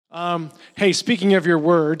Hey, speaking of your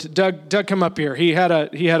word, Doug, come up here. He had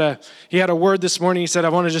a word this morning. He said, "I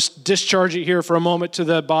want to just discharge it here for a moment to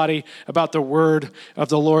the body about the word of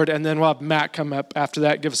the Lord," and then we'll have Matt come up after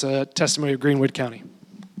that, give us a testimony of Greenwood County.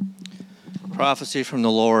 Prophecy from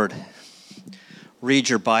the Lord. Read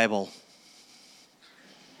your Bible.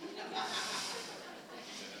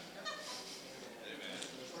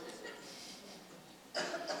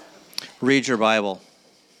 Read your Bible.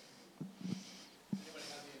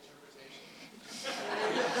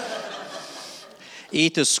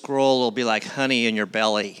 Eat the scroll, it'll be like honey in your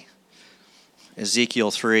belly. Ezekiel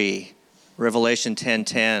 3. Revelation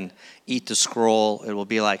 10:10. Eat the scroll, it will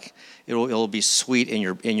be like it'll be sweet in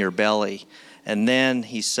your belly. And then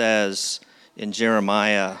he says in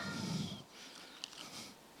Jeremiah,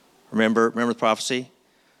 remember the prophecy?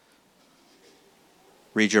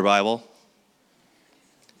 Read your Bible.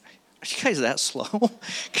 Are you guys that slow?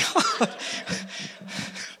 God.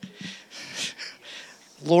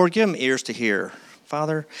 Lord, give them ears to hear.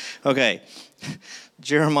 Father, okay.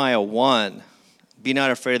 Jeremiah 1. Be not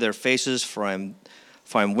afraid of their faces, for I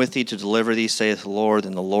am with thee to deliver thee, saith the Lord.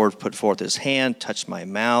 And the Lord put forth his hand, touched my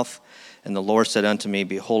mouth. And the Lord said unto me,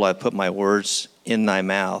 Behold, I put my words in thy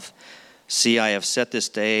mouth. See, I have set this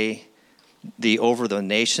day thee over the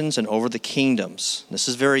nations and over the kingdoms. This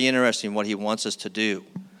is very interesting what he wants us to do.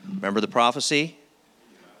 Remember the prophecy?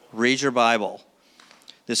 Read your Bible.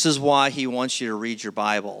 This is why he wants you to read your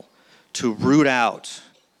Bible. To root out,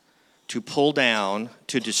 to pull down,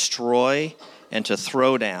 to destroy, and to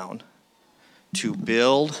throw down, to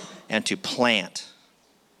build and to plant.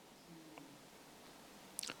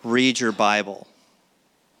 Read your Bible.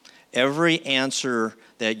 Every answer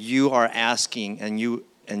that you are asking and you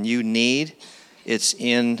need, it's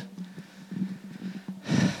in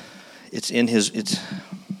his.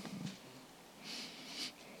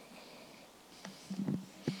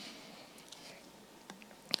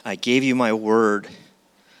 I gave you my word.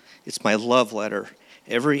 It's my love letter.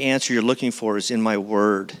 Every answer you're looking for is in my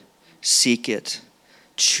word. Seek it.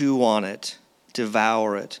 Chew on it.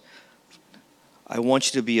 Devour it. I want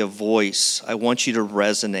you to be a voice. I want you to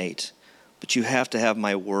resonate. But you have to have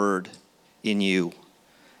my word in you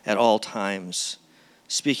at all times.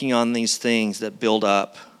 Speaking on these things that build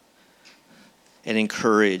up and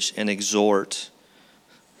encourage and exhort.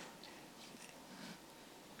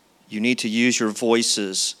 You need to use your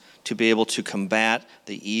voices to be able to combat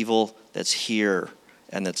the evil that's here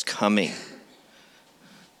and that's coming.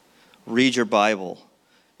 Read your Bible.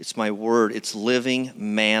 It's my word. It's living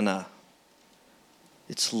manna.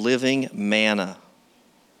 It's living manna.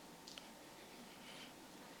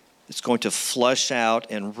 It's going to flush out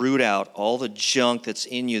and root out all the junk that's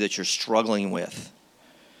in you that you're struggling with.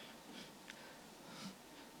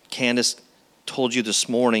 Candace told you this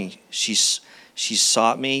morning, she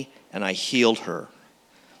sought me and I healed her.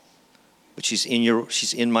 But she's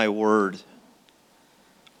in my word.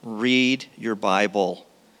 Read your Bible.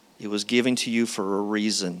 It was given to you for a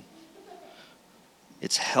reason.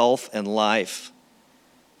 It's health and life.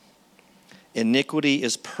 Iniquity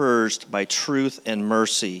is purged by truth and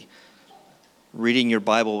mercy. Reading your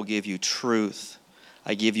Bible will give you truth.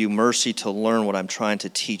 I give you mercy to learn what I'm trying to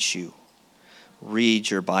teach you. Read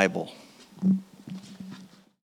your Bible.